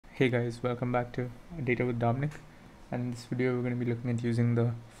Hey guys, welcome back to Data with Dominic, and in this video we're going to be looking at using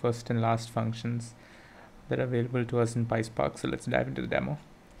the first and last functions that are available to us in PySpark. So let's dive into the demo.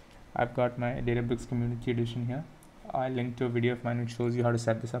 I've got my Databricks Community Edition here. I linked to a video of mine which shows you how to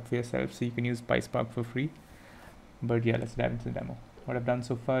set this up for yourself so you can use PySpark for free. But yeah, let's dive into the demo. What I've done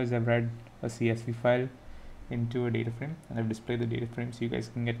so far is I've read a CSV file into a data frame, and I've displayed the data frame so you guys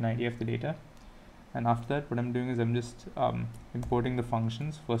can get an idea of the data. And after that, what I'm doing is I'm just importing the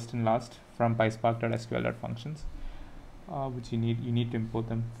functions first and last from PySpark.sql.functions, which you need to import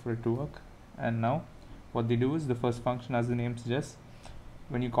them for it to work. And now what they do is the first function, as the name suggests,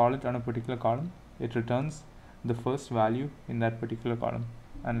 when you call it on a particular column, it returns the first value in that particular column,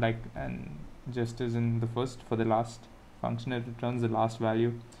 and just as in the first, for the last function it returns the last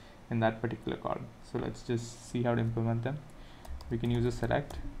value in that particular column. So let's just see how to implement them. We can use a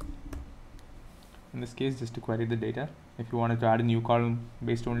select in this case just to query the data. If you wanted to add a new column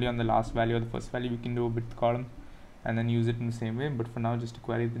based only on the last value or the first value, we can do a bit column and then use it in the same way, but for now, just to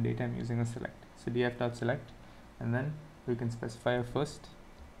query the data, I'm using a select. So df.select, and then we can specify a first.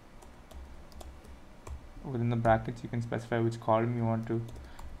 Within the brackets you can specify which column you want to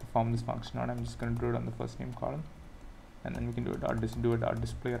perform this function on. I'm just going to do it on the first name column, and then we can do a dot display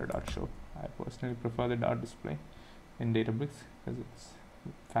or a dot show. I personally prefer the dot display in Databricks because it's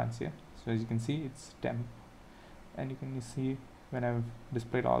fancier. So as you can see, it's temp, and you can see when I've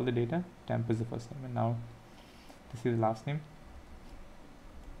displayed all the data, temp is the first name, and now to see the last name,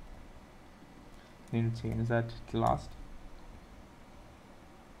 need to change that to last.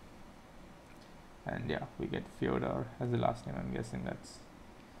 And yeah, we get Fyodor as the last name. I'm guessing that's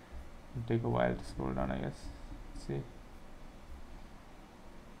will take a while to scroll down, I guess. Let's see.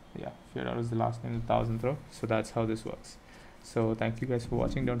 Yeah, Fyodor is the last name, the 1000th row. So that's how this works. So thank you guys for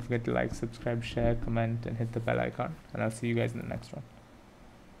watching. Don't forget to like, subscribe, share, comment, and hit the bell icon, and I'll see you guys in the next one.